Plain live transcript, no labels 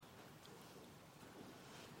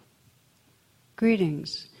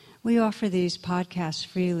Greetings. We offer these podcasts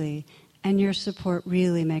freely, and your support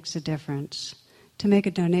really makes a difference. To make a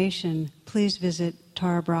donation, please visit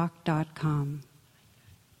tarabrach.com.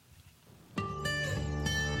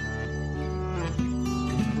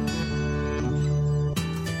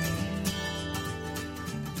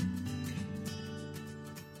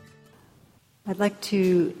 I'd like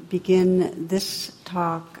to begin this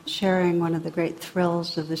talk sharing one of the great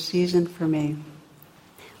thrills of the season for me.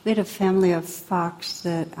 We had a family of fox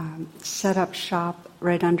that set up shop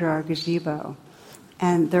right under our gazebo,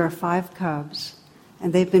 and there are 5 cubs,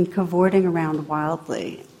 and they've been cavorting around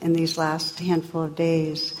wildly in these last handful of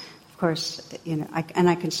days. Of course,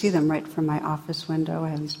 I can see them right from my office window. I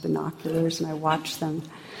have these binoculars, and I watch them.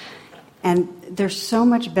 And they're so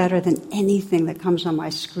much better than anything that comes on my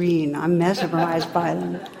screen. I'm mesmerized by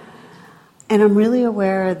them. And I'm really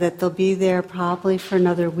aware that they'll be there probably for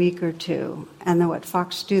another week or two. And then what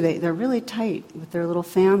fox do, they're really tight with their little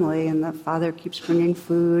family, and the father keeps bringing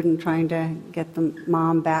food and trying to get the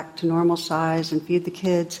mom back to normal size and feed the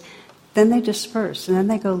kids. Then they disperse, and then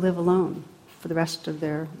they go live alone for the rest of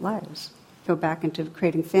their lives. Go back into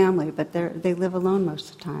creating family, but they live alone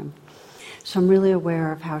most of the time. So I'm really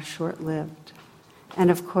aware of how short-lived.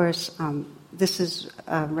 And of course, this is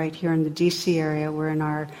right here in the D.C. area. We're in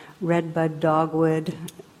our redbud dogwood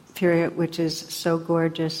period, which is so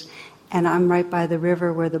gorgeous. And I'm right by the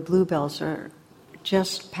river where the bluebells are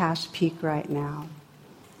just past peak right now.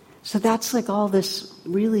 So that's like all this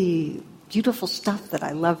really beautiful stuff that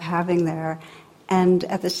I love having there. And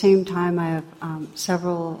at the same time, I have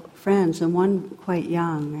several friends, and one quite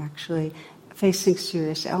young, actually, facing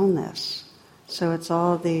serious illness. So it's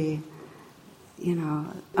all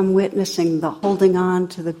I'm witnessing the holding on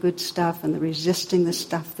to the good stuff and the resisting the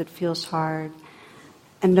stuff that feels hard,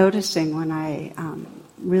 and noticing when I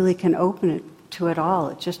really can open it to it all.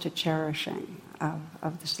 It's just a cherishing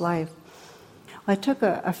of this life. Well, I took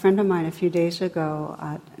a friend of mine a few days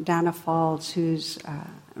ago, Dana Falls, who's a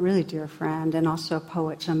really dear friend and also a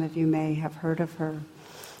poet. Some of you may have heard of her.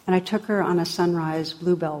 And I took her on a sunrise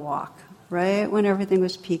bluebell walk, right when everything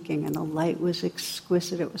was peaking and the light was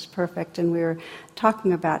exquisite, it was perfect, and we were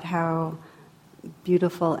talking about how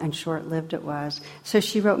beautiful and short-lived it was. So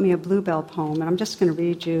she wrote me a bluebell poem, and I'm just going to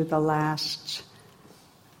read you her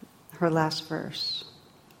last verse.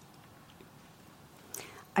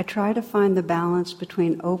 I try to find the balance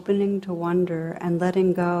between opening to wonder and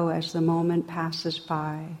letting go as the moment passes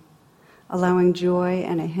by, allowing joy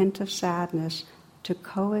and a hint of sadness to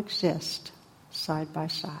coexist side by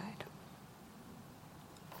side.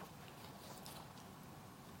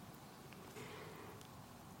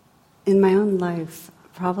 In my own life,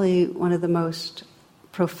 probably one of the most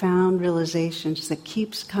profound realizations that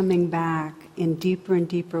keeps coming back in deeper and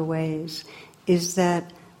deeper ways is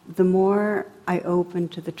that the more I open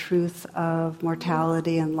to the truth of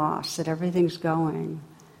mortality and loss, that everything's going,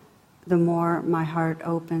 the more my heart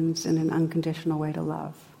opens in an unconditional way to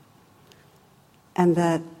love. And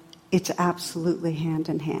that it's absolutely hand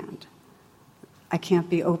in hand. I can't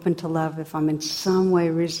be open to love if I'm in some way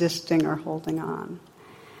resisting or holding on.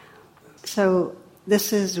 So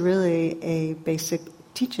this is really a basic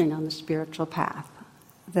teaching on the spiritual path,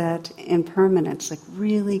 that impermanence, like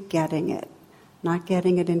really getting it, not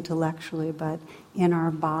getting it intellectually, but in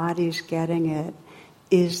our bodies getting it,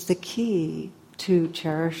 is the key to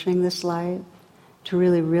cherishing this life, to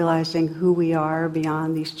really realizing who we are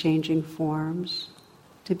beyond these changing forms,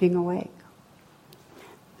 to being awake.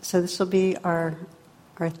 So this will be our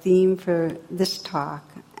theme for this talk,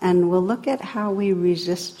 and we'll look at how we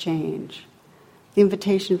resist change. The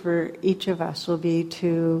invitation for each of us will be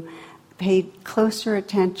to pay closer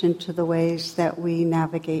attention to the ways that we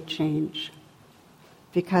navigate change.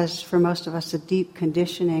 Because for most of us, the deep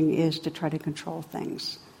conditioning is to try to control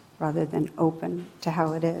things rather than open to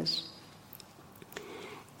how it is.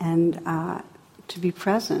 And to be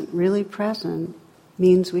present, really present,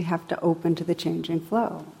 means we have to open to the changing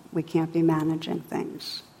flow. We can't be managing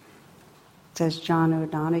things. As John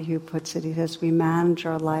O'Donohue puts it, he says, we manage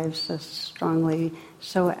our lives so strongly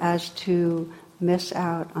so as to miss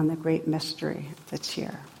out on the great mystery that's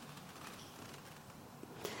here.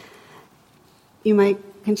 You might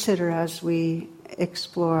consider, as we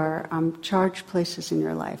explore charged places in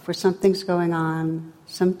your life where something's going on,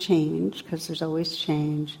 some change, because there's always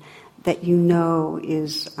change, that you know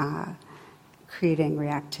is creating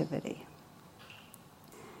reactivity.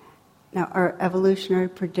 Now, our evolutionary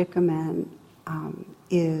predicament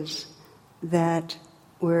is that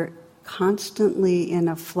we're constantly in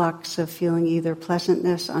a flux of feeling either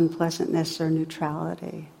pleasantness, unpleasantness, or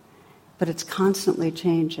neutrality. But it's constantly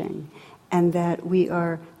changing. And that we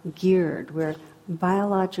are geared, we're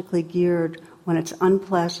biologically geared when it's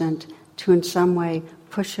unpleasant to in some way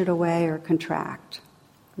push it away or contract.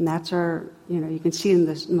 And that's our, you can see in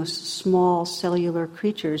the most small cellular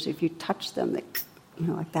creatures, if you touch them, they,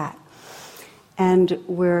 like that. And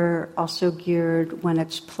we're also geared when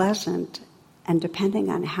it's pleasant, and depending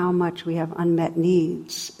on how much we have unmet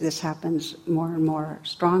needs, this happens more and more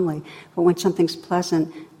strongly. But when something's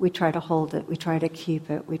pleasant, we try to hold it, we try to keep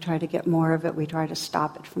it, we try to get more of it, we try to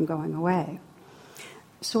stop it from going away.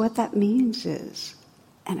 So what that means is,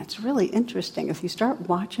 and it's really interesting, if you start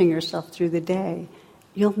watching yourself through the day,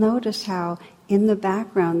 you'll notice how in the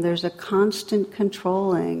background there's a constant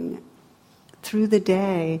controlling through the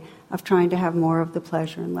day of trying to have more of the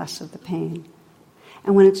pleasure and less of the pain.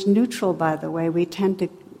 And when it's neutral, by the way, we tend to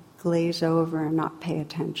glaze over and not pay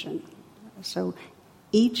attention. So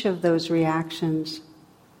each of those reactions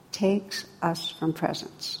takes us from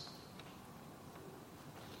presence.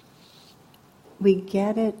 We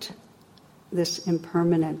get it, this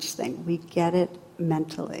impermanence thing, we get it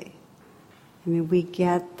mentally. We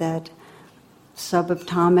get that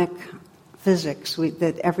subatomic physics,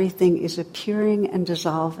 that everything is appearing and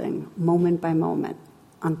dissolving moment by moment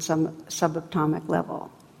on some subatomic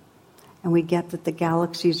level. And we get that the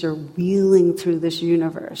galaxies are wheeling through this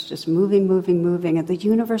universe, just moving, and the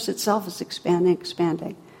universe itself is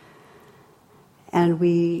expanding. And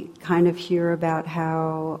we kind of hear about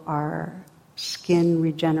how our skin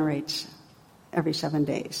regenerates every 7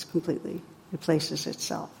 days, completely replaces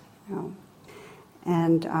itself.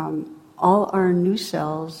 And all our new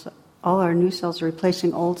cells are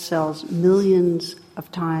replacing old cells millions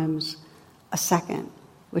of times a second,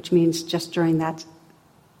 which means just during that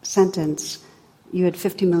sentence, you had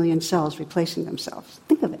 50 million cells replacing themselves.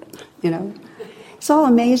 Think of it, It's all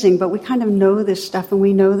amazing, but we kind of know this stuff, and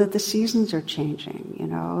we know that the seasons are changing,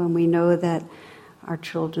 and we know that our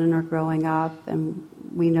children are growing up, and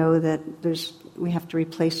we know that we have to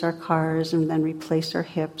replace our cars and then replace our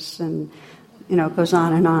hips, and it goes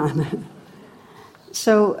on and on.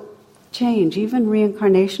 So change, even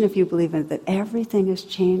reincarnation, if you believe in it, that everything is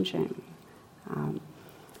changing.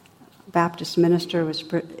 Baptist minister was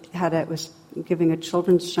giving a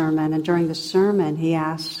children's sermon, and during the sermon he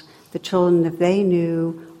asked the children if they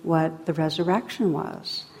knew what the resurrection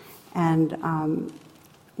was. And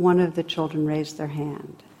one of the children raised their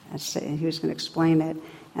hand, and he was going to explain it.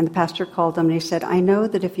 And the pastor called them and he said, I know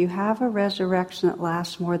that if you have a resurrection that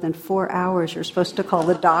lasts more than 4 hours, you're supposed to call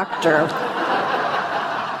the doctor.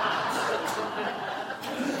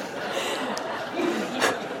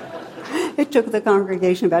 It took the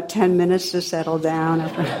congregation about 10 minutes to settle down.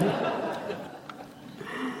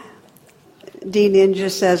 Dean Inge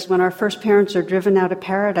says, when our first parents are driven out of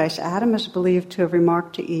paradise, Adam is believed to have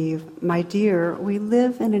remarked to Eve, my dear, we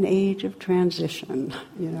live in an age of transition,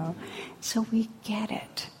 So we get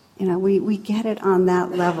it. We get it on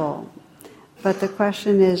that level. But the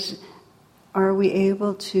question is, are we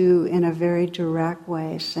able to, in a very direct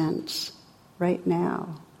way, sense right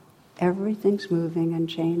now, everything's moving and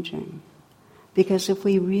changing? Because if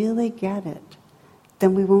we really get it,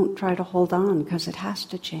 then we won't try to hold on because it has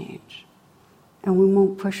to change. And we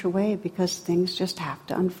won't push away because things just have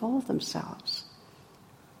to unfold themselves.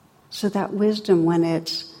 So that wisdom, when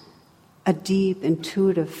it's a deep,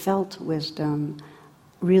 intuitive, felt wisdom,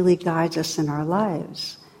 really guides us in our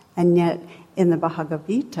lives. And yet, in the Bhagavad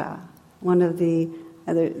Gita,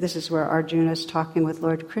 this is where Arjuna is talking with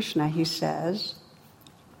Lord Krishna, he says,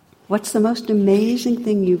 what's the most amazing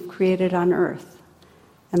thing you've created on earth?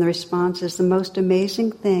 And the response is, the most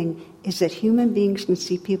amazing thing is that human beings can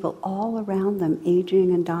see people all around them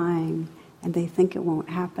aging and dying, and they think it won't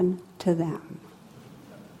happen to them.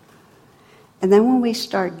 And then when we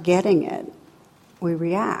start getting it, we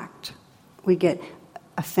react. We get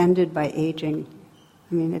offended by aging.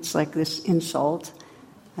 It's like this insult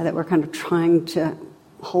that we're kind of trying to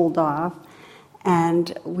hold off.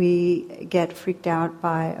 And we get freaked out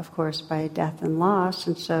by death and loss.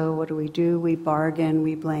 And so what do? We bargain,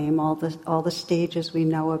 we blame, all the stages we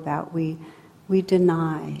know about. We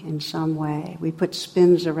deny in some way. We put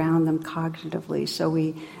spins around them cognitively so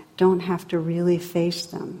we don't have to really face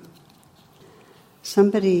them.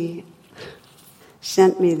 Somebody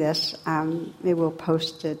sent me this. Maybe we'll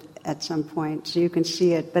post it at some point so you can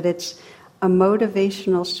see it. But it's a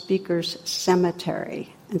motivational speaker's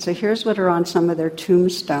cemetery. And so here's what are on some of their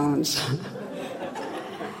tombstones.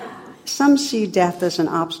 Some see death as an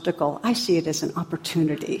obstacle. I see it as an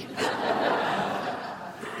opportunity.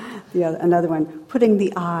 Another one, putting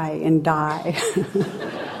the I in die.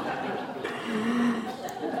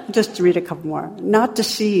 Just to read a couple more. Not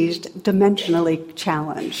deceased, dimensionally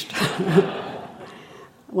challenged.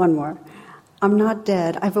 One more. I'm not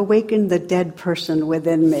dead. I've awakened the dead person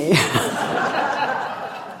within me.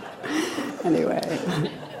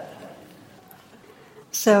 Anyway.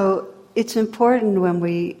 So it's important when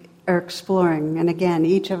we are exploring, and again,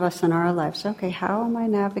 each of us in our lives, okay, how am I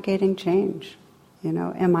navigating change?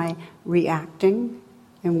 Am I reacting?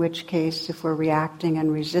 In which case, if we're reacting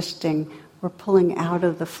and resisting, we're pulling out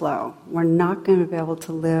of the flow. We're not going to be able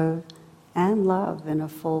to live and love in a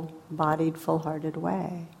full-bodied, full-hearted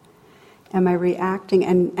way. Am I reacting?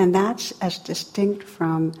 And that's as distinct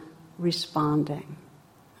from responding.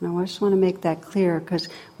 And I just want to make that clear, because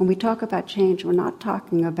when we talk about change, we're not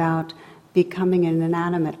talking about becoming an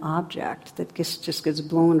inanimate object that just gets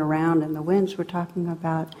blown around in the winds. We're talking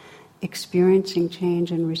about experiencing change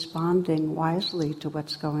and responding wisely to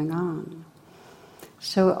what's going on.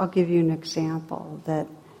 So I'll give you an example that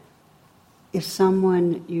if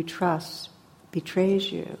someone you trust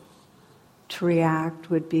betrays you, to react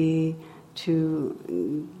would be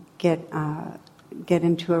to get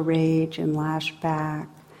into a rage and lash back,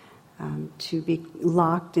 to be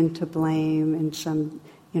locked into blame in some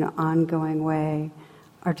ongoing way,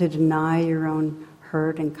 or to deny your own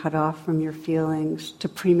hurt and cut off from your feelings, to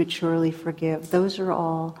prematurely forgive. Those are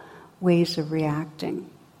all ways of reacting.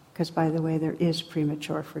 Because, by the way, there is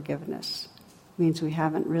premature forgiveness. It means we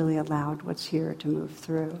haven't really allowed what's here to move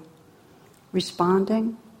through.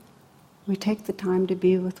 Responding, we take the time to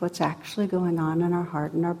be with what's actually going on in our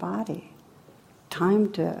heart and our body.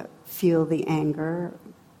 Time to feel the anger,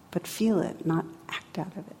 but feel it, not act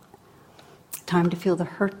out of it. Time to feel the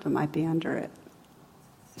hurt that might be under it.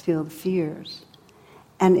 Feel the fears.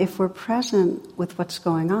 And if we're present with what's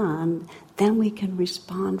going on, then we can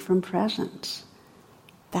respond from presence.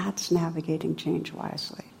 That's navigating change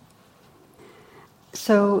wisely.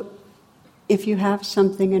 So if you have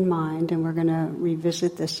something in mind, and we're going to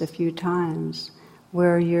revisit this a few times,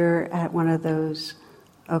 where you're at one of those,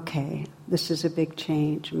 okay, this is a big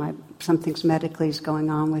change, something's medically going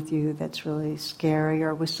on with you that's really scary,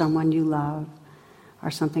 or with someone you love,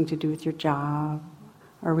 or something to do with your job,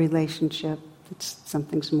 or relationship,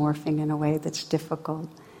 something's morphing in a way that's difficult.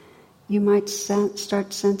 You might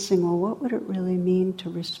start sensing, well, what would it really mean to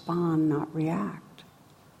respond, not react?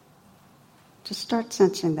 Just start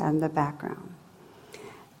sensing that in the background.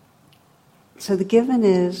 So the given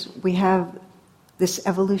is, we have this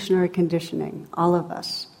evolutionary conditioning, all of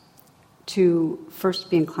us, to first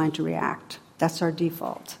be inclined to react. That's our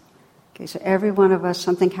default. Okay, so every one of us,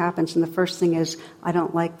 something happens, and the first thing is, I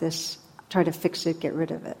don't like this, try to fix it, get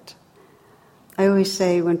rid of it. I always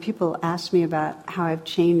say, when people ask me about how I've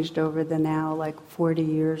changed over the now 40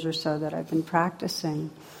 years or so that I've been practicing,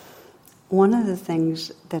 one of the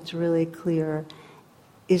things that's really clear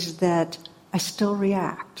is that I still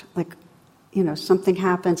react. Something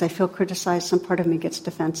happens, I feel criticized, some part of me gets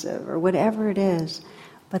defensive, or whatever it is,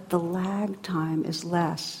 but the lag time is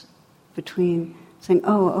less between saying,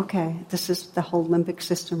 oh, okay, this is the whole limbic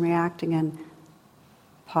system reacting, and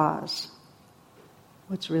pause.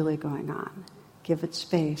 What's really going on? Give it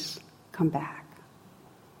space, come back.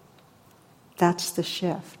 That's the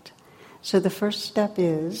shift. So the first step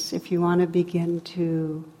is, if you want to begin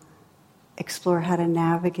to explore how to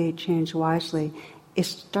navigate change wisely, is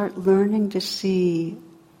start learning to see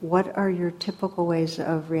what are your typical ways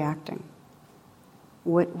of reacting.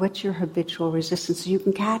 What's your habitual resistance? So you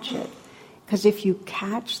can catch it. Because if you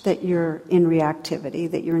catch that you're in reactivity,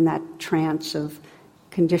 that you're in that trance of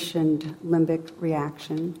conditioned limbic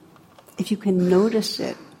reaction, if you can notice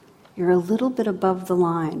it, you're a little bit above the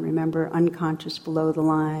line. Remember, unconscious below the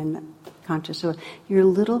line, conscious. So you're a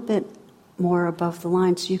little bit more above the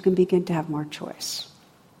line, so you can begin to have more choice.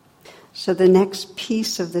 So the next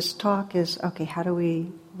piece of this talk is, okay, how do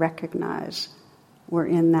we recognize we're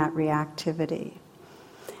in that reactivity?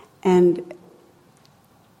 And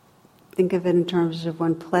think of it in terms of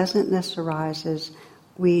when pleasantness arises,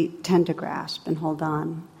 we tend to grasp and hold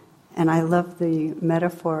on. And I love the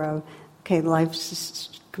metaphor of, okay,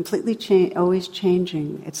 life's completely always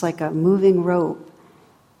changing. It's like a moving rope.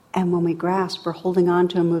 And when we grasp, we're holding on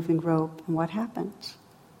to a moving rope, and what happens?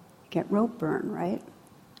 You get rope burn, right?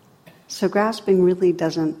 So grasping really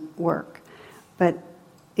doesn't work. But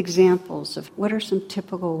examples of what are some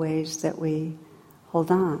typical ways that we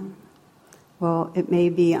hold on? Well, it may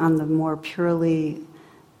be on the more purely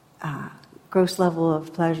gross level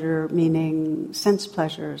of pleasure, meaning sense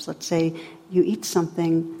pleasures. Let's say you eat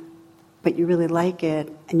something, but you really like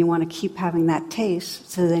it, and you want to keep having that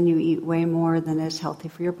taste, so then you eat way more than is healthy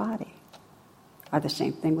for your body. Or the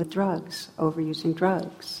same thing with drugs, overusing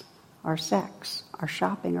drugs, or sex, or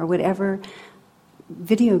shopping, or whatever,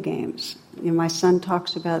 video games. My son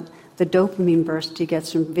talks about the dopamine burst he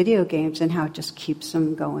gets from video games and how it just keeps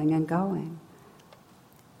him going and going.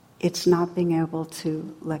 It's not being able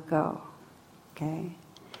to let go, okay?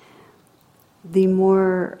 The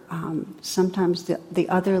more, sometimes the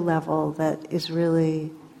other level that is really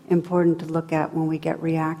important to look at when we get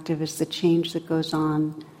reactive is the change that goes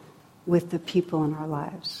on with the people in our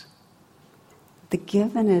lives. The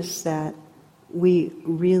given is that we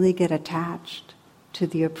really get attached to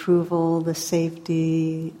the approval, the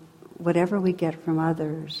safety, whatever we get from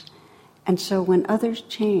others. And so when others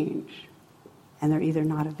change, and they're either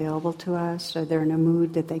not available to us, or they're in a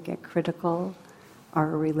mood that they get critical, or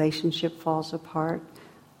a relationship falls apart,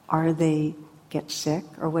 or they get sick,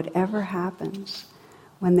 or whatever happens,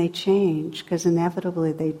 when they change, because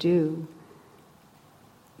inevitably they do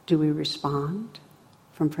we respond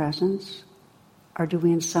from presence? Or do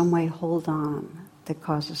we in some way hold on that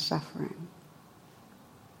causes suffering?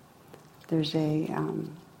 There's a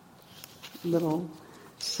little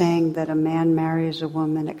saying that a man marries a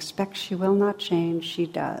woman, expects she will not change, she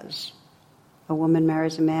does. A woman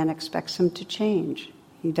marries a man, expects him to change,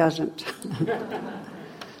 he doesn't.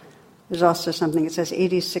 There's also something that says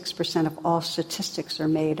 86% of all statistics are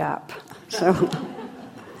made up.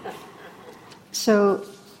 So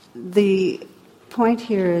the point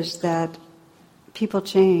here is that people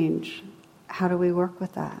change. How do we work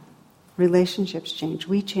with that? Relationships change.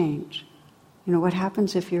 We change. You know, what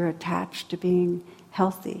happens if you're attached to being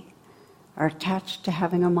healthy or attached to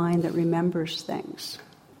having a mind that remembers things?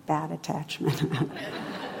 Bad attachment.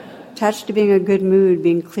 Attached to being in a good mood,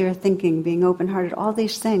 being clear thinking, being open-hearted, all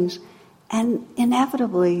these things. And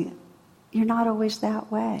inevitably, you're not always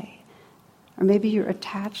that way. Or maybe you're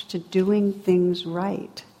attached to doing things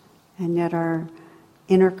right, and yet our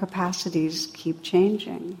inner capacities keep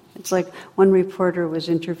changing. It's like one reporter was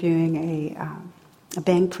interviewing a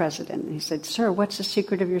bank president, and he said, "Sir, what's the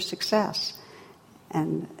secret of your success?"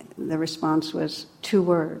 And the response was 2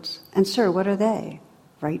 words. "And sir, what are they?"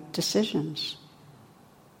 "Right decisions."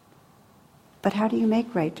 "But how do you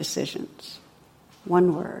make right decisions?"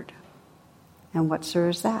 1 word. "And what, sir,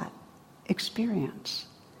 is that?" "Experience."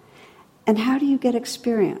 "And how do you get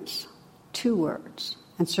experience?" 2 words.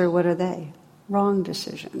 "And sir, what are they?" "Wrong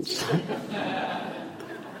decisions."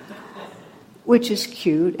 Which is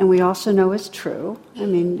cute, and we also know is true. I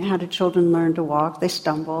mean, how do children learn to walk? They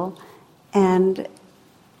stumble. And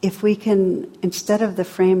if we can, instead of the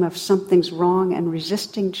frame of something's wrong and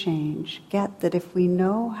resisting change, get that if we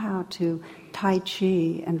know how to Tai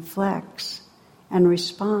Chi and flex and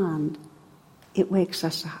respond, it wakes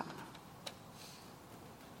us up.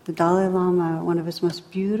 The Dalai Lama, one of his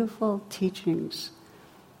most beautiful teachings,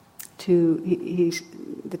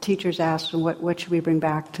 the teachers asked, what should we bring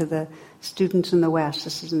back to the students in the West?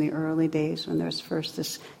 This is in the early days when there was first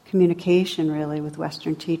this communication really with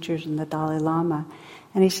Western teachers and the Dalai Lama.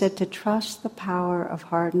 And he said to trust the power of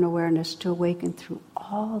heart and awareness to awaken through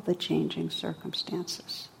all the changing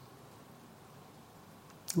circumstances.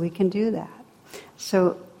 We can do that.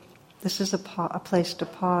 So this is a place to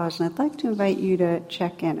pause, and I'd like to invite you to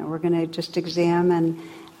check in, and we're going to just examine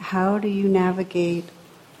how do you navigate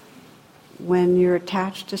when you're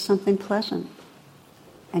attached to something pleasant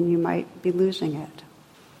and you might be losing it.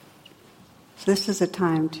 So this is a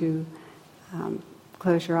time to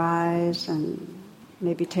close your eyes and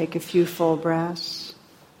maybe take a few full breaths.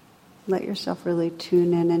 Let yourself really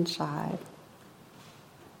tune in inside.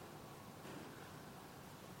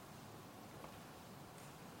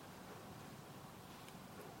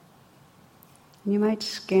 You might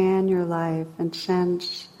scan your life and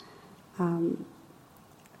sense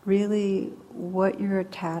really what you're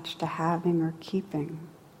attached to having or keeping,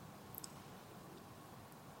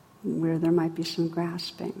 where there might be some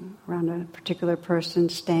grasping around a particular person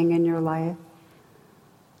staying in your life,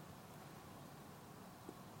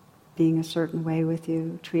 being a certain way with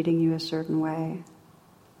you, treating you a certain way,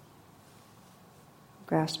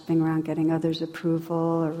 grasping around getting others'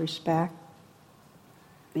 approval or respect,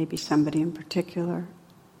 maybe somebody in particular.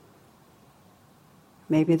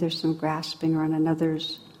 Maybe there's some grasping around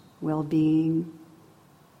another's well-being,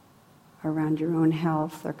 around your own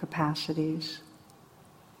health or capacities.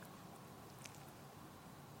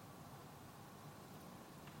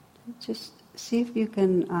 Just see if you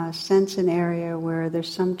can sense an area where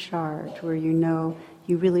there's some charge, where you know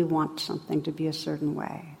you really want something to be a certain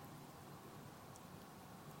way.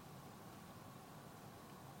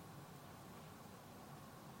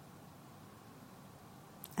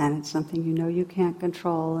 And it's something you know you can't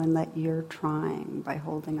control and that you're trying by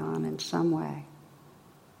holding on in some way.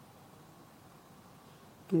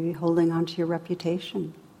 Maybe holding on to your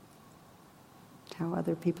reputation, how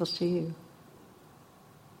other people see you.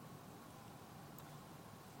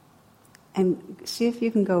 And see if you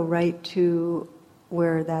can go right to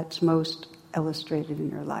where that's most illustrated in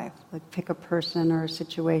your life. Like pick a person or a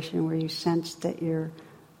situation where you sense that you're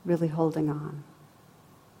really holding on.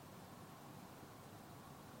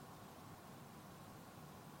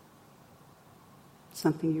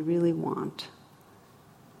 Something you really want.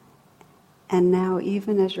 And now,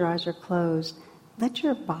 even as your eyes are closed, let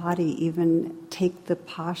your body even take the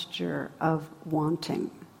posture of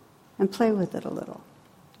wanting and play with it a little.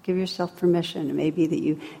 Give yourself permission. It may be that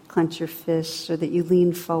you clench your fists or that you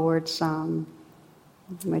lean forward some.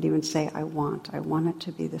 You might even say, I want it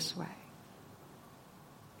to be this way.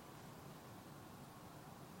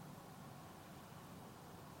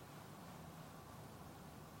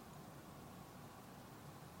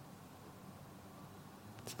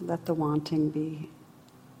 So let the wanting be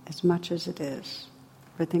as much as it is,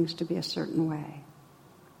 for things to be a certain way.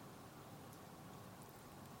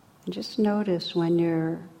 And just notice when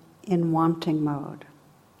you're in wanting mode,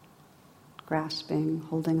 grasping,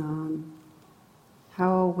 holding on,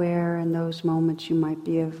 how aware in those moments you might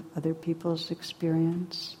be of other people's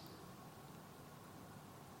experience,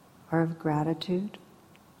 or of gratitude,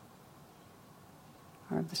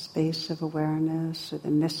 or of the space of awareness, or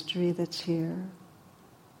the mystery that's here,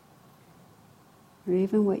 or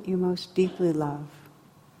even what you most deeply love.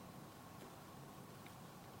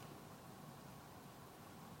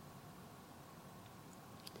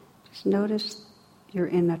 Just notice you're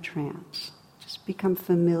in a trance. Just become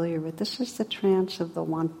familiar with this is the trance of the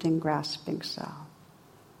wanting, grasping self.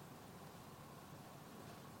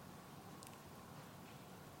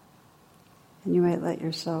 And you might let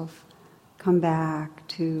yourself come back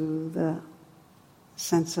to the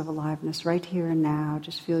sense of aliveness right here and now.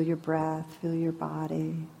 Just feel your breath, feel your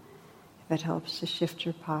body. If it helps to shift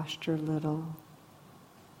your posture a little.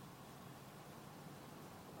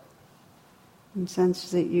 And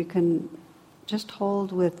sense that you can just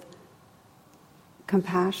hold with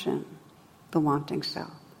compassion the wanting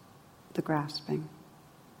self, the grasping.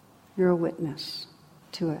 You're a witness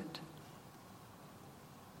to it.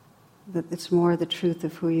 That it's more the truth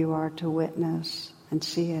of who you are to witness and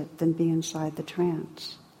see it than be inside the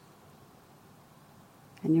trance.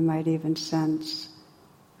 And you might even sense,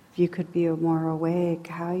 if you could be more awake,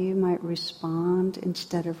 how you might respond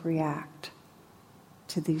instead of react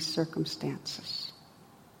to these circumstances.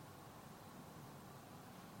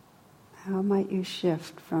 How might you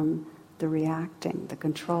shift from the reacting, the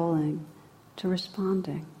controlling, to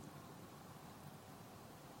responding?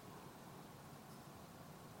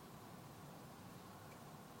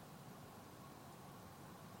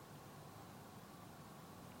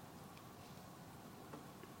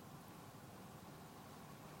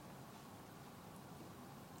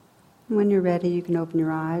 When you're ready, you can open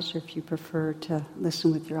your eyes, or if you prefer to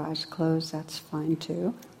listen with your eyes closed, that's fine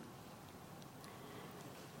too.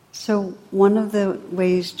 So one of the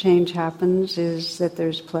ways change happens is that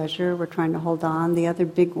there's pleasure. We're trying to hold on. The other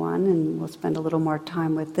big one, and we'll spend a little more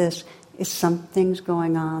time with this, is something's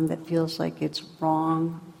going on that feels like it's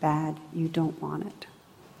wrong, bad, you don't want it.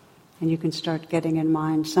 And you can start getting in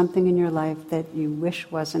mind something in your life that you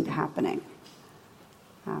wish wasn't happening.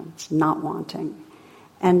 It's not wanting.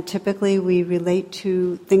 And typically we relate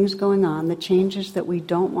to things going on, the changes that we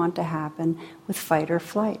don't want to happen, with fight or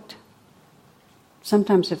flight.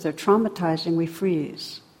 Sometimes if they're traumatizing, we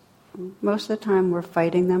freeze. Most of the time we're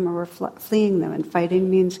fighting them or we're fleeing them. And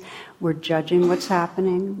fighting means we're judging what's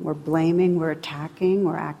happening, we're blaming, we're attacking,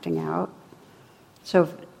 we're acting out. So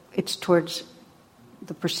it's towards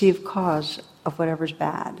the perceived cause of whatever's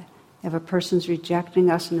bad. If a person's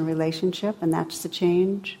rejecting us in a relationship and that's the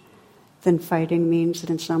change, then fighting means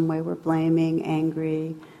that in some way we're blaming,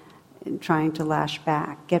 angry, and trying to lash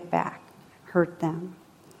back, get back, hurt them.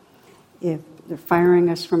 If they're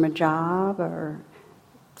firing us from a job, or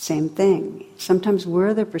same thing. Sometimes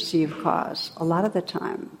we're the perceived cause. A lot of the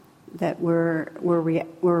time that we're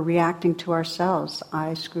reacting to ourselves.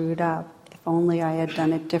 I screwed up. If only I had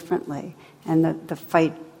done it differently. And the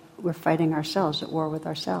fight, we're fighting ourselves, at war with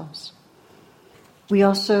ourselves. We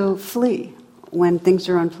also flee. When things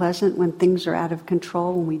are unpleasant, when things are out of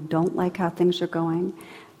control, when we don't like how things are going,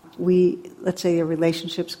 let's say a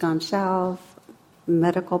relationship's gone south,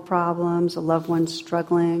 medical problems, a loved one's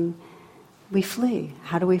struggling, we flee.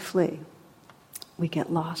 How do we flee? We get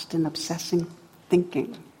lost in obsessing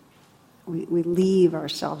thinking. We leave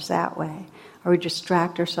ourselves that way, or we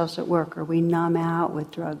distract ourselves at work, or we numb out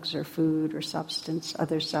with drugs or food or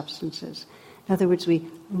other substances. In other words, we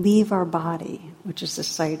leave our body, which is the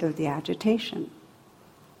site of the agitation.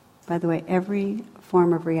 By the way, every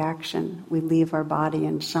form of reaction, we leave our body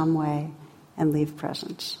in some way and leave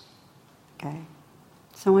presence. Okay?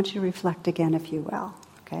 So I want you to reflect again, if you will,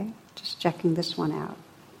 okay? Just checking this one out.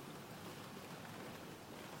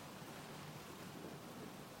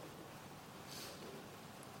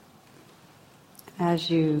 As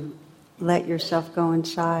you let yourself go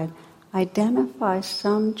inside, identify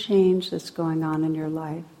some change that's going on in your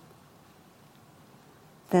life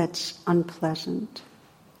that's unpleasant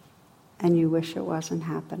and you wish it wasn't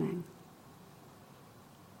happening.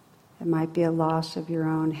 It might be a loss of your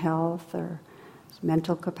own health or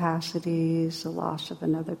mental capacities, a loss of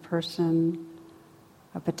another person,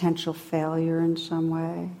 a potential failure in some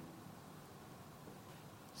way.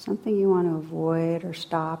 Something you want to avoid or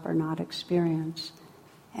stop or not experience.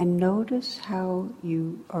 And notice how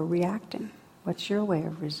you are reacting. What's your way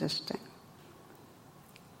of resisting?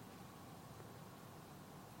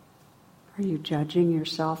 Are you judging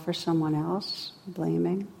yourself or someone else?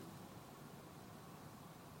 Blaming?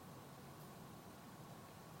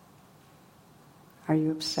 Are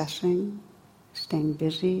you obsessing? Staying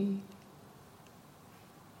busy?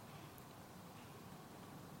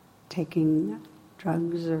 Taking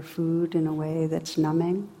drugs or food in a way that's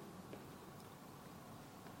numbing?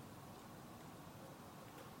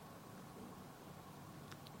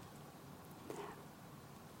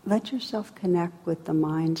 Let yourself connect with the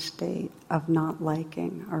mind state of not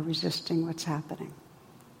liking or resisting what's happening.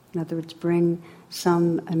 In other words, bring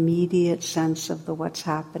some immediate sense of the what's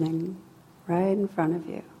happening right in front of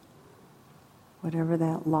you. Whatever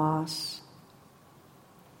that loss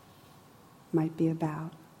might be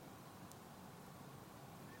about.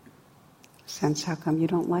 Sense how come you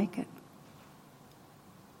don't like it.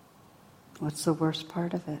 What's the worst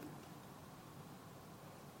part of it?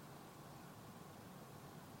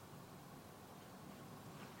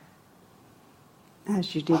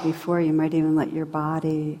 As you did before, you might even let your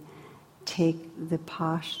body take the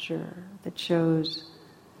posture that shows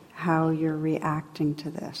how you're reacting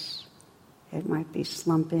to this. It might be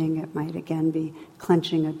slumping, it might again be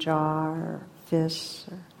clenching a jaw or fists,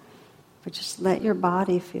 but just let your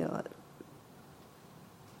body feel it.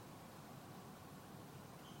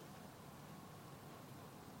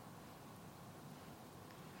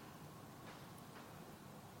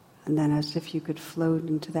 And then as if you could float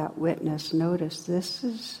into that witness, notice this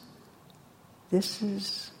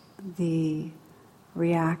is the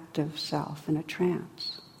reactive self in a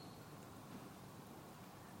trance.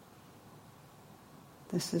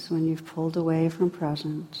 This is when you've pulled away from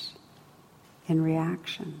presence in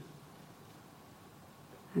reaction.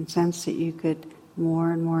 And sense that you could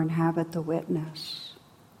more and more inhabit the witness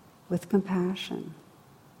with compassion.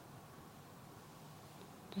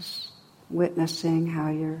 Just witnessing how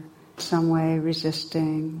you're some way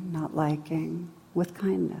resisting, not liking, with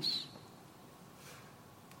kindness.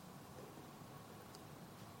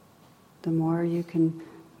 The more you can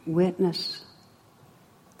witness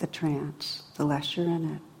the trance, the less you're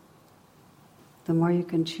in it. The more you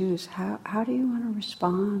can choose, how do you want to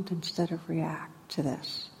respond instead of react to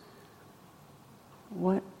this?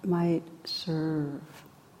 What might serve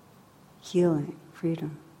healing,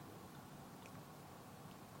 freedom?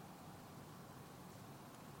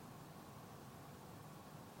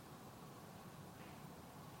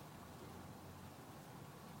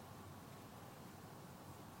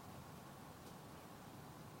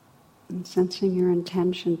 And sensing your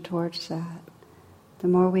intention towards that, the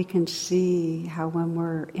more we can see how when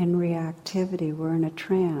we're in reactivity, we're in a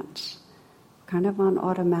trance, kind of on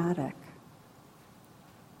automatic.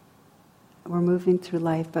 We're moving through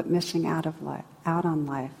life but missing out on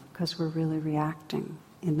life because we're really reacting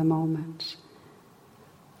in the moments.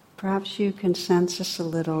 Perhaps you can sense this a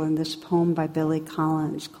little in this poem by Billy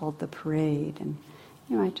Collins called The Parade. And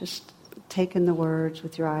I just take in the words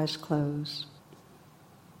with your eyes closed.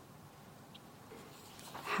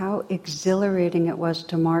 How exhilarating it was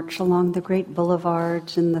to march along the great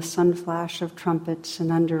boulevards in the sun flash of trumpets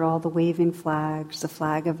and under all the waving flags, the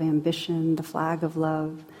flag of ambition, the flag of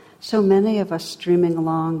love. So many of us streaming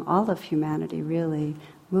along, all of humanity really,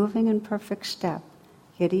 moving in perfect step,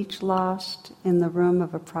 yet each lost in the room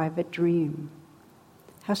of a private dream.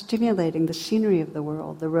 How stimulating the scenery of the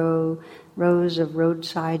world, the rows of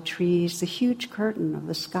roadside trees, the huge curtain of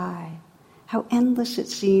the sky. How endless it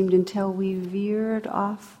seemed until we veered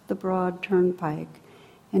off the broad turnpike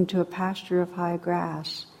into a pasture of high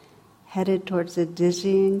grass, headed towards the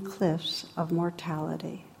dizzying cliffs of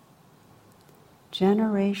mortality.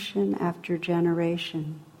 Generation after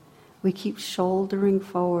generation, we keep shouldering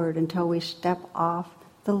forward until we step off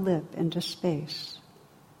the lip into space.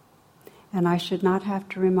 And I should not have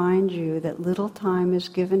to remind you that little time is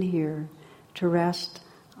given here to rest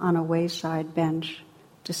on a wayside bench,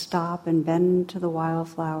 to stop and bend to the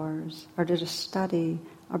wildflowers, or to study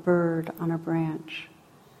a bird on a branch.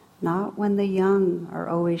 Not when the young are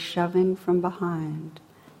always shoving from behind,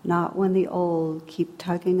 not when the old keep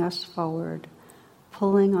tugging us forward,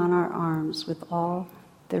 pulling on our arms with all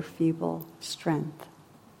their feeble strength.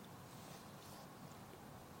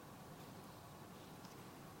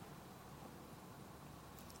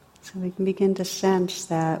 So we can begin to sense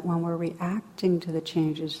that when we're reacting to the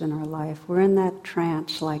changes in our life, we're in that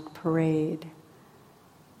trance-like parade.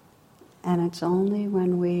 And it's only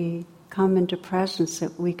when we come into presence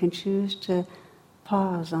that we can choose to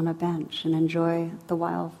pause on a bench and enjoy the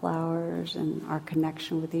wildflowers and our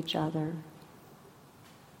connection with each other,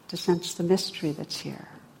 to sense the mystery that's here.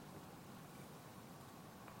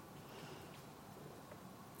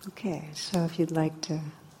 Okay, so if you'd like to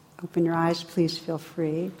open your eyes, please feel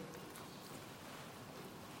free.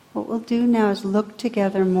 What we'll do now is look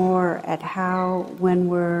together more at how, when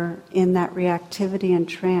we're in that reactivity and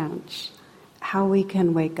trance, how we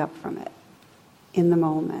can wake up from it in the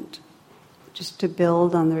moment. Just to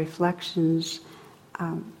build on the reflections,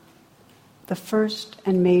 the first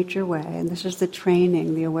and major way, and this is the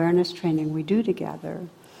training, the awareness training we do together,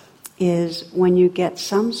 is when you get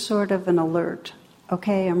some sort of an alert,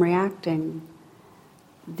 okay, I'm reacting,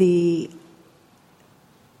 the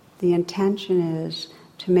intention is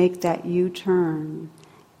to make that U-turn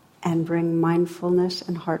and bring mindfulness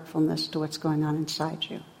and heartfulness to what's going on inside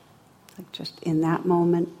you. Like just in that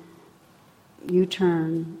moment,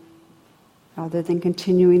 U-turn, rather than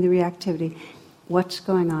continuing the reactivity, what's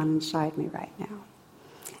going on inside me right now?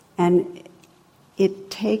 And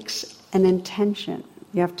it takes an intention.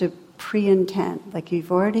 You have to pre-intent. Like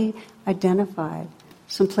you've already identified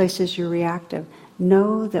some places you're reactive.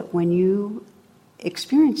 Know that when you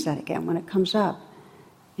experience that again, when it comes up,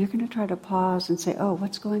 you're going to try to pause and say, oh,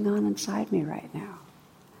 what's going on inside me right now?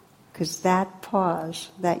 Because that pause,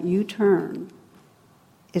 that U-turn,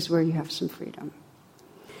 is where you have some freedom.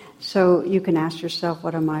 So you can ask yourself,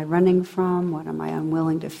 what am I running from? What am I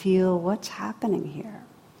unwilling to feel? What's happening here?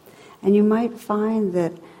 And you might find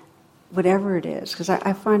that whatever it is, because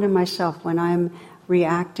I find in myself when I'm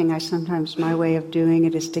reacting, sometimes my way of doing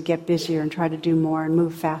it is to get busier and try to do more and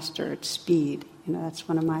move faster at speed. That's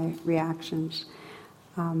one of my reactions.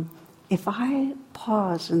 If I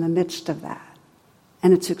pause in the midst of that,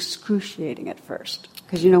 and it's excruciating at first,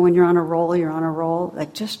 because when you're on a roll,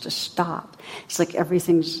 like just to stop. It's like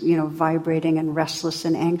everything's, vibrating and restless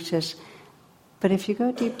and anxious. But if you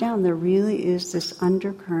go deep down, there really is this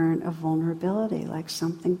undercurrent of vulnerability, like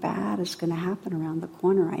something bad is going to happen around the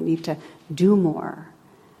corner. I need to do more.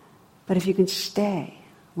 But if you can stay,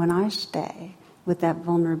 when I stay with that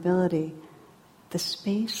vulnerability, the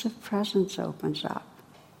space of presence opens up.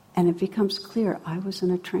 And it becomes clear, I was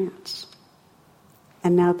in a trance.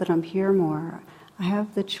 And now that I'm here more, I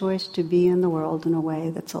have the choice to be in the world in a way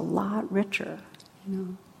that's a lot richer.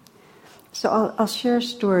 So I'll share a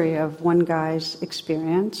story of one guy's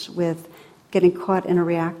experience with getting caught in a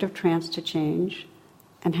reactive trance to change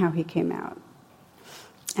and how he came out.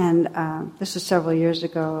 And this is several years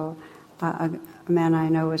ago. A man I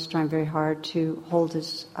know was trying very hard to hold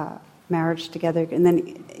his marriage together, and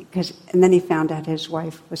then he found out his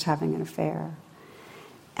wife was having an affair.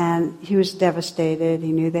 And he was devastated.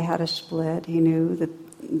 He knew they had a split. He knew that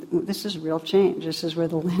this is real change. This is where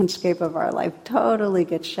the landscape of our life totally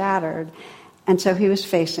gets shattered. And so he was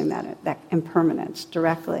facing that impermanence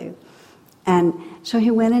directly. And so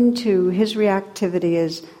he went into his reactivity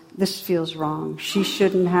as, this feels wrong. She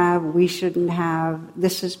shouldn't have, we shouldn't have,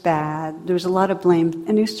 this is bad. There was a lot of blame,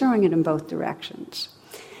 and he was throwing it in both directions.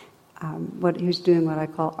 He was doing what I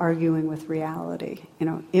call arguing with reality.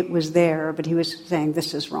 It was there, but he was saying,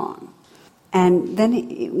 this is wrong. And then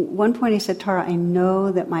at one point he said, Tara, I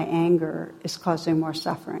know that my anger is causing more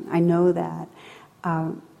suffering. I know that.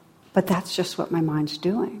 But that's just what my mind's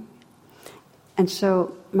doing. And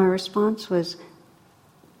so my response was,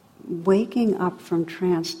 waking up from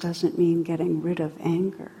trance doesn't mean getting rid of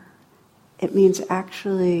anger. It means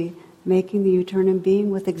actually making the U-turn and being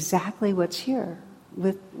with exactly what's here.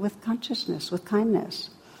 With consciousness, with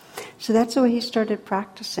kindness. So that's the way he started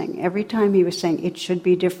practicing. Every time he was saying, it should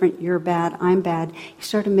be different, you're bad, I'm bad, he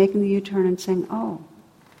started making the U-turn and saying, oh,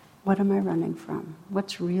 what am I running from?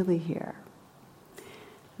 What's really here?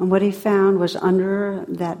 And what he found was under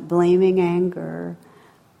that blaming anger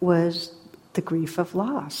was the grief of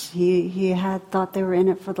loss. He had thought they were in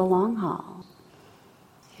it for the long haul.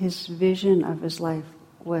 His vision of his life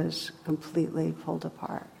was completely pulled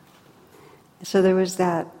apart. So there was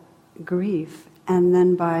that grief, and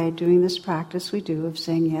then by doing this practice we do of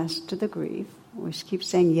saying yes to the grief, we keep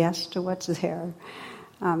saying yes to what's there,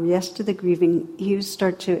 yes to the grieving, he would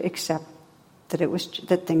start to accept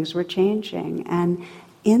that things were changing. And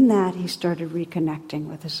in that, he started reconnecting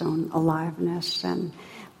with his own aliveness and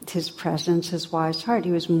his presence, his wise heart.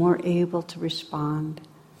 He was more able to respond,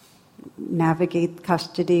 navigate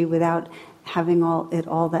custody without having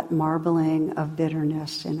all that marbling of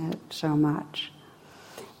bitterness in it so much.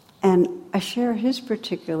 And I share his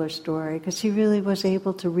particular story because he really was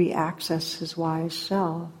able to re-access his wise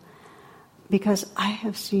self. Because I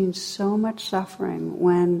have seen so much suffering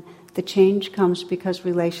when the change comes because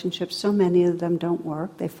relationships, so many of them don't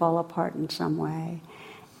work, they fall apart in some way.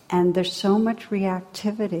 And there's so much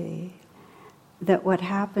reactivity that what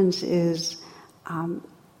happens is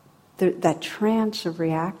that trance of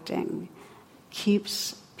reacting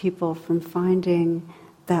keeps people from finding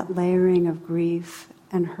that layering of grief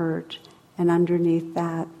and hurt, and underneath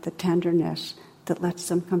that, the tenderness that lets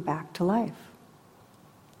them come back to life.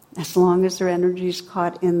 As long as their energy is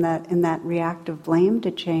caught in that reactive blame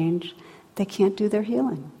to change, they can't do their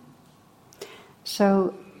healing.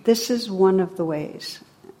 So this is one of the ways,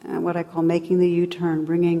 what I call making the U-turn,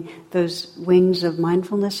 bringing those wings of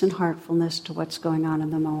mindfulness and heartfulness to what's going on in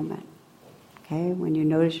the moment. Okay, when you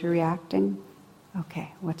notice you're reacting,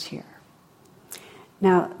 okay, what's here?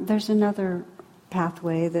 Now, there's another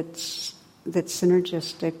pathway that's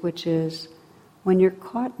synergistic, which is when you're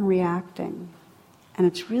caught in reacting, and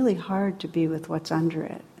it's really hard to be with what's under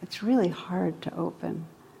it. It's really hard to open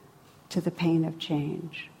to the pain of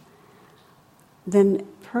change. Then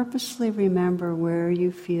purposely remember where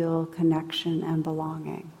you feel connection and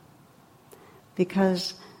belonging.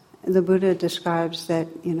 Because the Buddha describes that,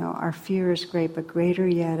 our fear is great, but greater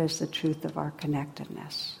yet is the truth of our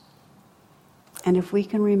connectedness. And if we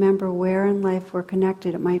can remember where in life we're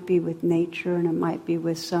connected, it might be with nature, and it might be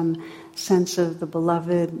with some sense of the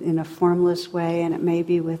beloved in a formless way, and it may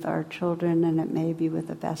be with our children, and it may be with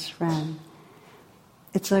a best friend.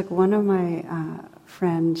 It's like one of my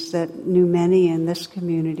friends that knew many in this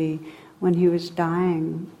community, when he was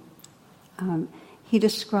dying, he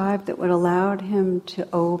described that what allowed him to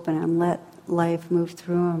open and let life move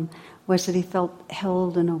through him was that he felt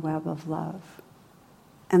held in a web of love.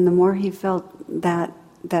 And the more he felt that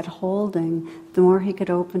holding, the more he could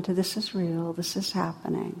open to this is real, this is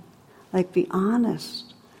happening. Like be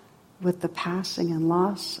honest with the passing and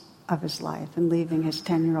loss of his life and leaving his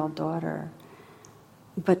 10-year-old daughter.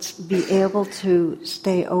 But be able to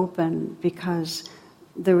stay open because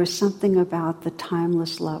there was something about the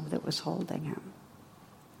timeless love that was holding him.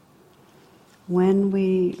 When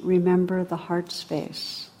we remember the heart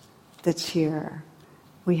space that's here,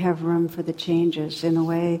 we have room for the changes in a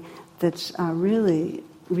way that's really,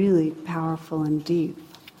 really powerful and deep.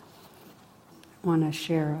 I want to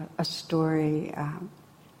share a story.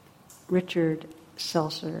 Richard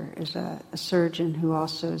Seltzer is a surgeon who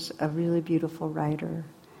also is a really beautiful writer.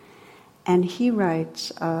 And he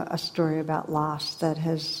writes a story about loss that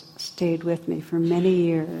has stayed with me for many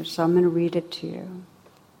years, so I'm going to read it to you.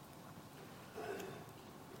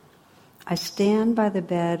 I stand by the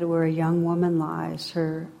bed where a young woman lies,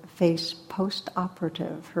 her face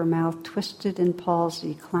post-operative, her mouth twisted in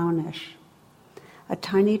palsy, clownish. A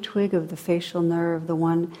tiny twig of the facial nerve, the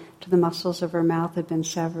one to the muscles of her mouth, had been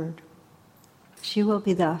severed. She will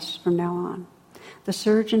be thus from now on. The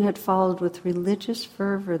surgeon had followed with religious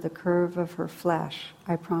fervor the curve of her flesh.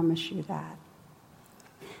 I promise you that.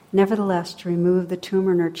 Nevertheless, to remove the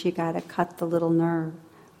tumor in her cheek, I had to cut the little nerve.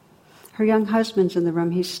 Her young husband's in the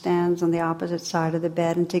room. He stands on the opposite side of the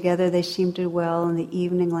bed, and together they seem to dwell in the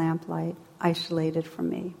evening lamplight, isolated from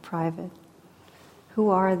me, private. Who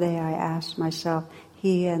are they, I asked myself,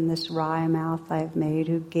 he and this wry mouth I have made,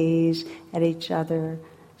 who gaze at each other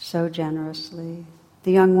so generously?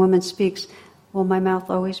 The young woman speaks. Will my mouth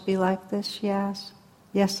always be like this, she asks.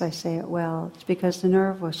 Yes, I say it will. It's because the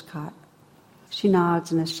nerve was cut. She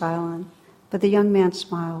nods and is silent, but the young man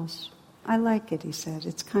smiles. I like it, he said.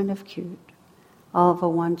 It's kind of cute. All of a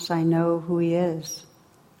once I know who he is.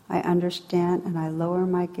 I understand and I lower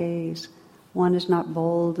my gaze. One is not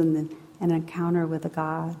bold in an encounter with a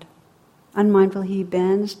god. Unmindful, he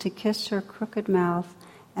bends to kiss her crooked mouth,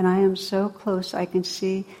 and I am so close I can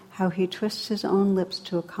see how he twists his own lips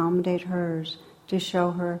to accommodate hers, to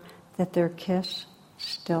show her that their kiss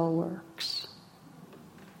still works.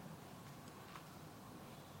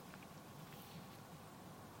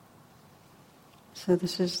 So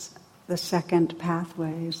this is the second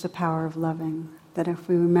pathway, is the power of loving. That if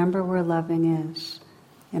we remember where loving is,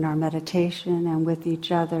 in our meditation and with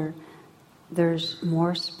each other, there's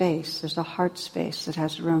more space, there's a heart space that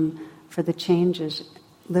has room for the changes,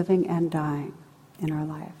 living and dying, in our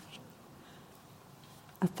life.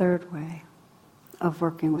 A third way, of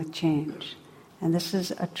working with change. And this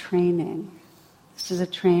is a training. This is a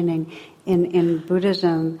training. In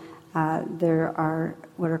Buddhism, there are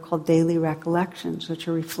what are called daily recollections, which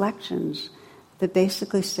are reflections that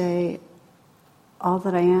basically say, all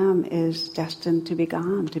that I am is destined to be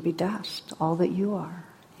gone, to be dust, all that you are,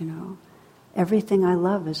 Everything I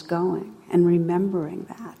love is going, and remembering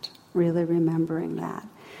that, really remembering that.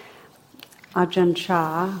 Ajahn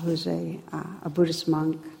Chah, who's a Buddhist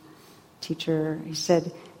monk, teacher, he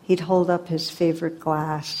said he'd hold up his favorite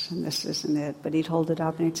glass, and this isn't it, but he'd hold it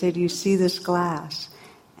up and he'd say, do you see this glass?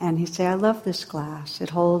 And he'd say, I love this glass. It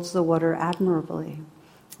holds the water admirably.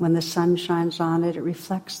 When the sun shines on it, it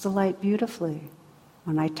reflects the light beautifully.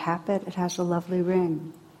 When I tap it, it has a lovely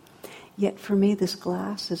ring. Yet for me, this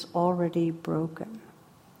glass is already broken.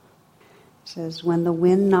 He says, when the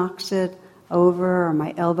wind knocks it over, or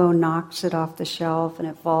my elbow knocks it off the shelf and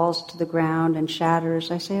it falls to the ground and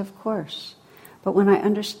shatters, I say, of course. But when I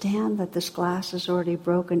understand that this glass is already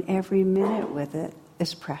broken, every minute with it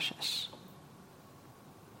is precious.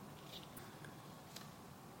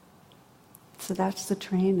 So that's the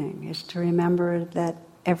training, is to remember that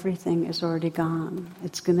everything is already gone.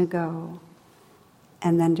 It's going to go.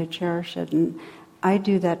 And then to cherish it. And I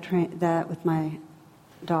do that with my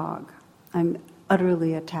dog. I'm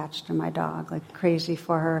utterly attached to my dog, like crazy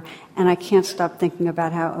for her. And I can't stop thinking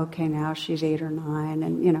about how, okay, now she's 8 or 9,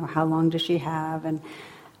 and, how long does she have? And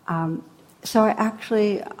so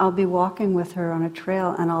I'll be walking with her on a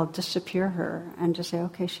trail, and I'll disappear her and just say,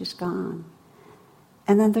 okay, she's gone.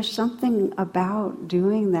 And then there's something about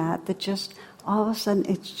doing that just, all of a sudden,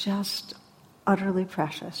 it's just utterly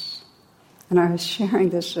precious. And I was sharing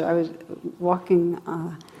this, I was walking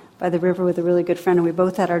by the river with a really good friend, and we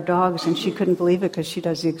both had our dogs, and she couldn't believe it because she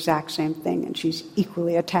does the exact same thing, and she's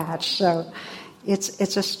equally attached. So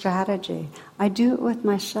it's a strategy. I do it with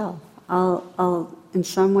myself. I'll in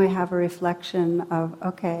some way have a reflection of,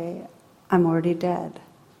 okay, I'm already dead.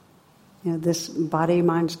 This body,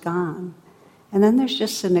 mind's gone. And then there's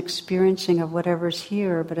just an experiencing of whatever's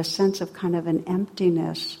here, but a sense of kind of an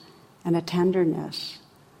emptiness and a tenderness.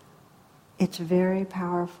 It's very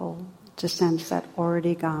powerful to sense that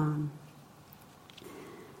already gone.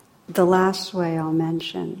 The last way I'll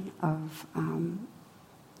mention of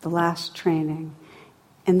the last training,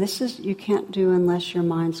 and this is you can't do unless your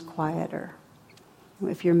mind's quieter.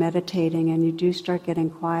 If you're meditating and you do start getting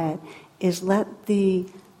quiet, is let the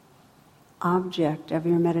object of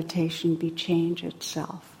your meditation be change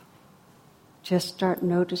itself. Just start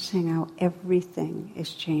noticing how everything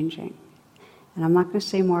is changing. And I'm not going to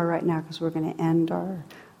say more right now because we're going to end our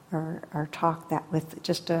talk that with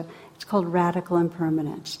it's called radical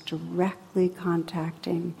impermanence, directly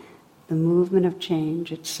contacting the movement of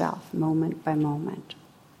change itself, moment by moment.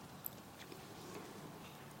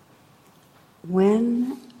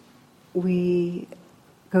 When we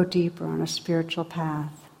go deeper on a spiritual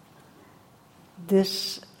path,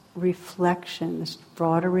 this reflection, this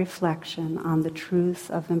broader reflection on the truth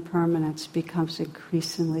of impermanence becomes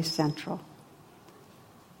increasingly central.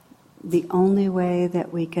 The only way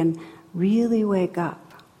that we can really wake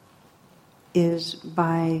up is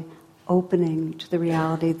by opening to the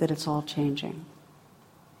reality that it's all changing.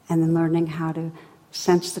 And then learning how to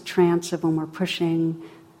sense the trance of when we're pushing,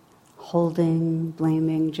 holding,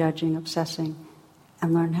 blaming, judging, obsessing,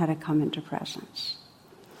 and learn how to come into presence.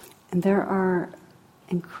 And there are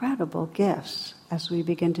incredible gifts as we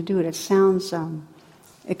begin to do it.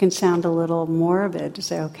 It can sound a little morbid to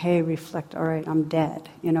say, okay, reflect, all right, I'm dead,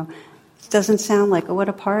 It doesn't sound like, oh, what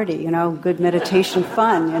a party, good meditation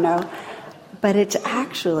fun, But it's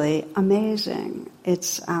actually amazing.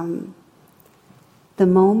 It's the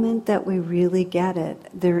moment that we really get it,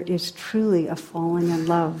 there is truly a falling in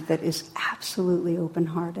love that is absolutely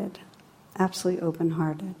open-hearted. Absolutely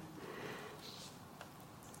open-hearted.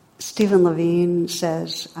 Stephen Levine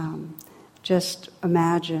says, just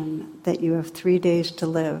imagine that you have 3 days to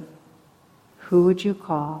live. Who would you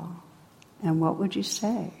call? And what would you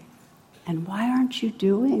say? And why aren't you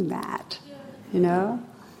doing that?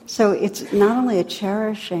 So it's not only a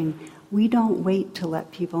cherishing, we don't wait to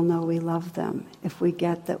let people know we love them if we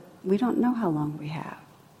get that we don't know how long we have.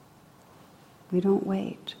 We don't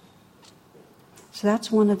wait. So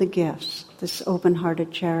that's one of the gifts, this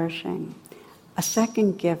open-hearted cherishing. A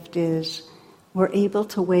second gift is we're able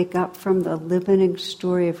to wake up from the limiting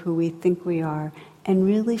story of who we think we are and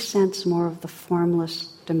really sense more of the formless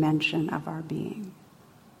dimension of our being.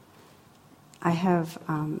 I have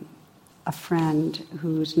a friend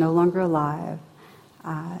who's no longer alive,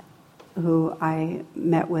 who I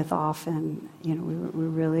met with often. We were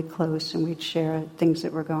really close and we'd share things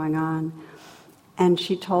that were going on. And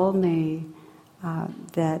she told me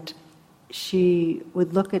that she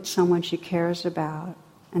would look at someone she cares about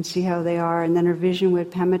and see how they are, and then her vision would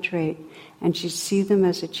penetrate, and she'd see them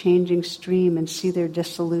as a changing stream and see their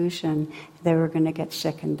dissolution. They were going to get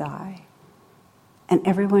sick and die. And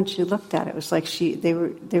everyone she looked at, it was like they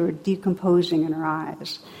were decomposing in her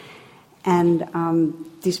eyes. And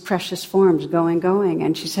these precious forms going,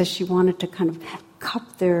 and she says she wanted to kind of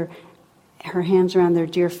cup her hands around their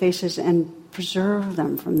dear faces and preserve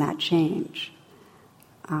them from that change.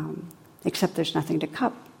 Except there's nothing to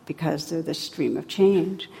cup because they're this stream of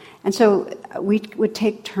change. And so we would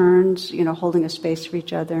take turns, holding a space for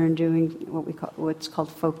each other and doing what's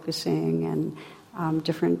called focusing and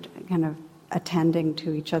different kind of attending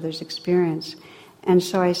to each other's experience. And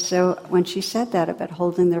so when she said that about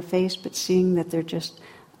holding their face but seeing that they're just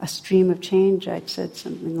a stream of change, I'd said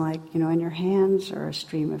something like, and your hands are a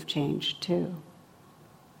stream of change too.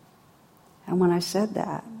 And when I said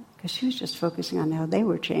that, because she was just focusing on how they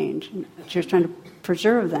were changed, and she was trying to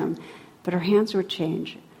preserve them, but her hands were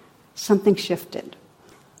changed, something shifted.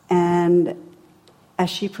 And as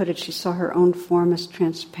she put it, she saw her own form as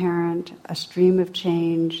transparent, a stream of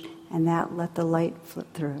change, and that let the light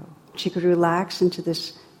flip through. She could relax into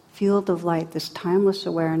this field of light, this timeless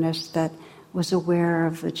awareness that was aware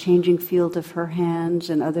of the changing field of her hands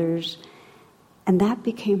and others. And that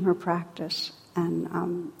became her practice.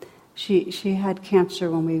 And she had cancer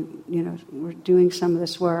when we, were doing some of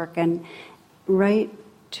this work. And right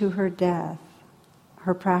to her death,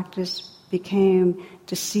 her practice became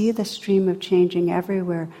to see the stream of changing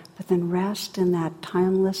everywhere, but then rest in that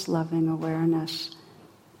timeless, loving awareness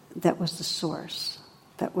that was the source,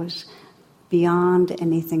 that was beyond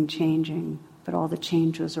anything changing, but all the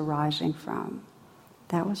change was arising from.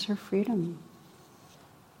 That was her freedom.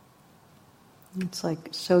 It's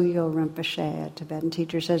like Sogyal Rinpoche, a Tibetan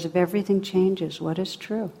teacher, says, if everything changes, what is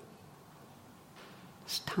true?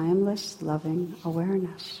 It's timeless, loving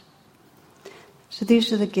awareness. So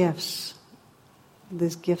these are the gifts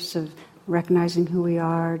of recognizing who we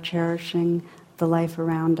are, cherishing the life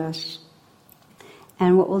around us.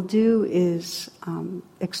 And what we'll do is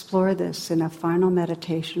explore this in a final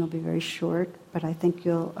meditation. It'll be very short, but I think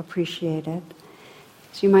you'll appreciate it.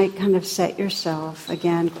 So you might kind of set yourself,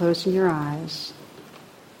 again, closing your eyes.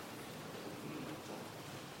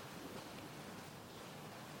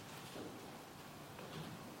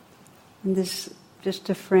 And this, just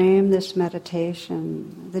to frame this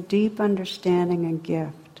meditation, the deep understanding and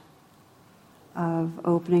gift of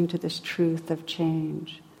opening to this truth of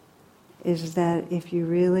change is that if you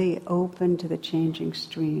really open to the changing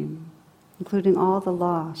stream, including all the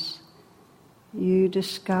loss, you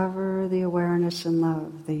discover the awareness and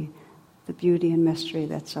love, the beauty and mystery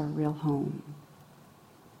that's our real home.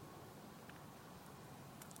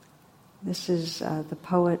 This is the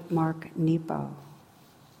poet Mark Nepo.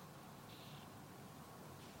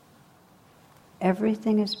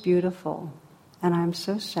 Everything is beautiful, and I'm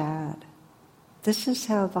so sad. This is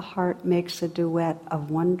how the heart makes a duet of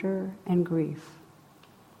wonder and grief.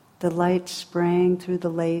 The light spraying through the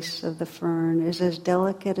lace of the fern is as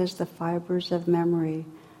delicate as the fibers of memory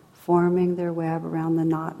forming their web around the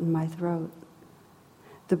knot in my throat.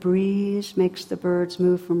 The breeze makes the birds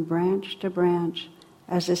move from branch to branch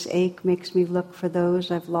as this ache makes me look for those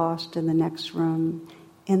I've lost in the next room,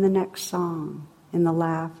 in the next song, in the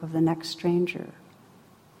laugh of the next stranger.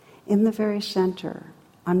 In the very center,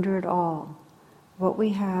 under it all, what we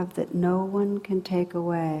have that no one can take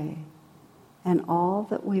away, and all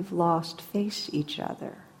that we've lost face each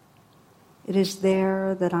other. It is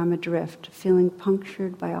there that I'm adrift, feeling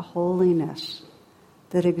punctured by a holiness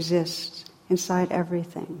that exists inside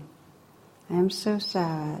everything. I am so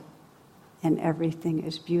sad, and everything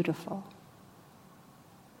is beautiful.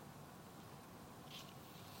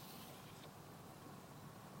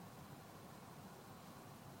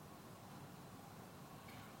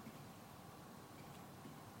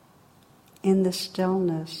 In the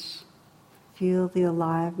stillness, feel the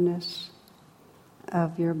aliveness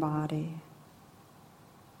of your body.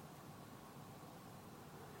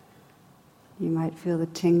 You might feel the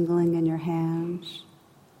tingling in your hands,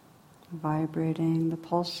 vibrating, the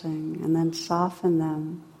pulsing, and then soften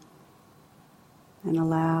them and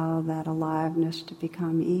allow that aliveness to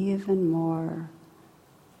become even more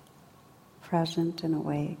present and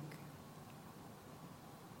awake.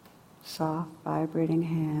 Soft, vibrating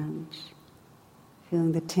hands.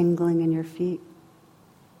 Feeling the tingling in your feet,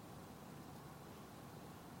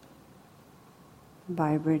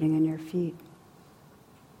 vibrating in your feet.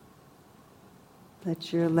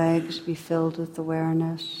 Let your legs be filled with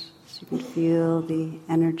awareness, so you can feel the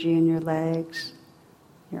energy in your legs,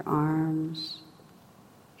 your arms,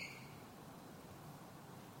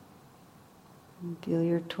 And feel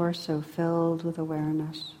your torso filled with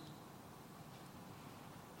awareness.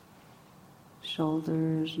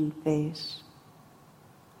 Shoulders and face.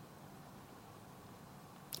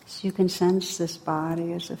 So you can sense this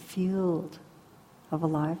body as a field of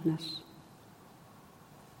aliveness.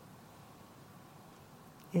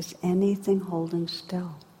 Is anything holding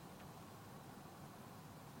still?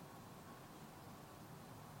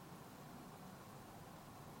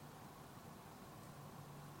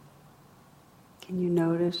 Can you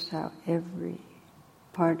notice how every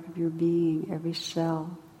part of your being, every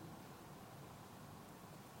cell,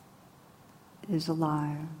 is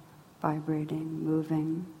alive, vibrating,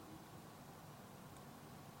 moving?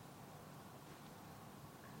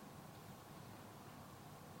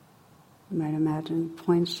 You might imagine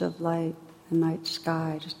points of light in the night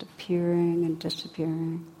sky just appearing and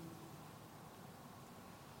disappearing.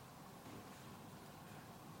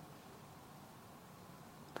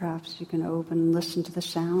 Perhaps you can open and listen to the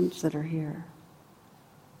sounds that are here.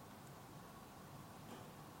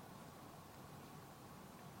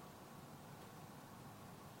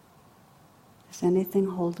 Is anything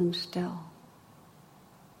holding still?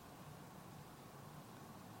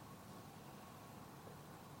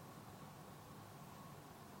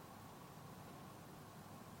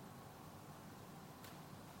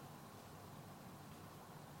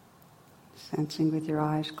 Sensing with your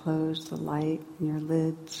eyes closed the light in your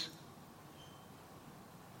lids.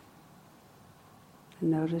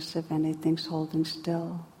 And notice if anything's holding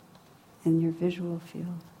still in your visual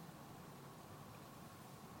field.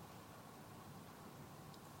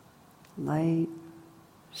 Light,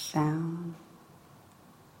 sound,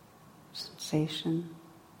 sensation.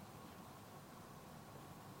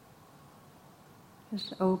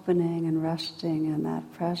 Just opening and resting in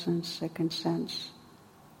that presence that can sense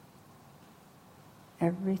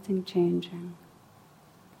everything changing.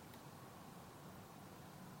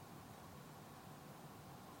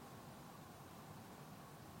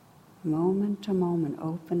 Moment to moment,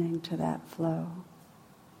 opening to that flow.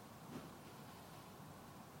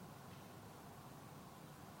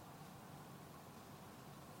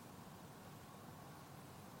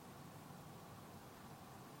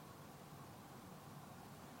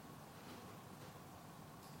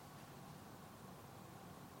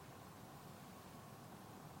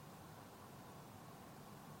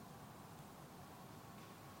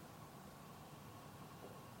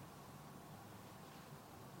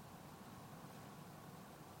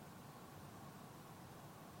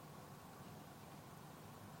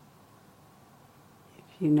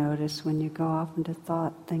 You notice when you go off into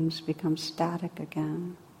thought, things become static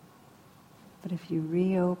again. But if you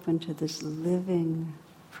reopen to this living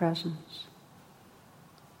presence,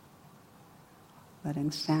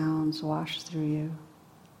 letting sounds wash through you,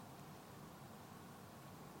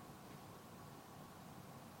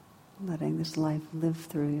 letting this life live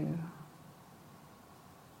through you,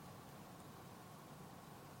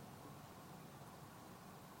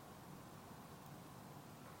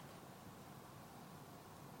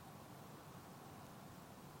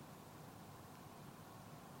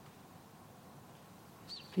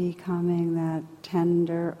 becoming that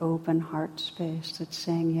tender, open heart space that's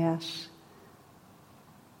saying yes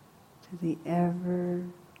to the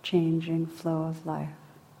ever-changing flow of life,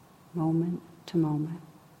 moment to moment.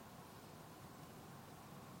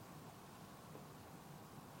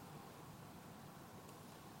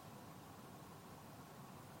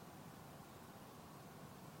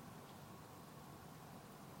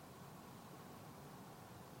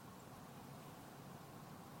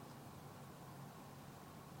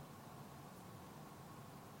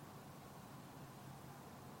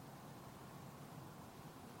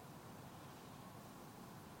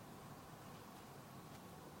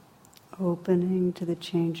 Opening to the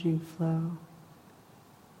changing flow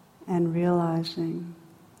and realizing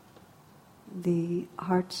the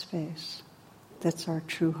heart space that's our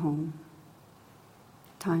true home.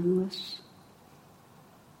 Timeless,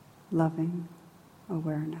 loving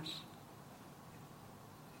awareness.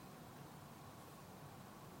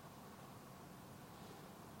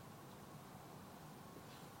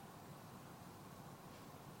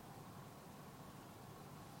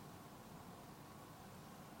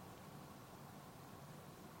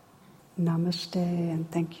 Namaste,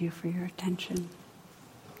 and thank you for your attention.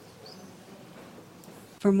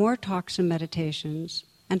 For more talks and meditations,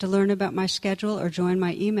 and to learn about my schedule or join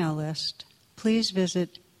my email list, please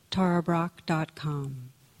visit tarabrach.com.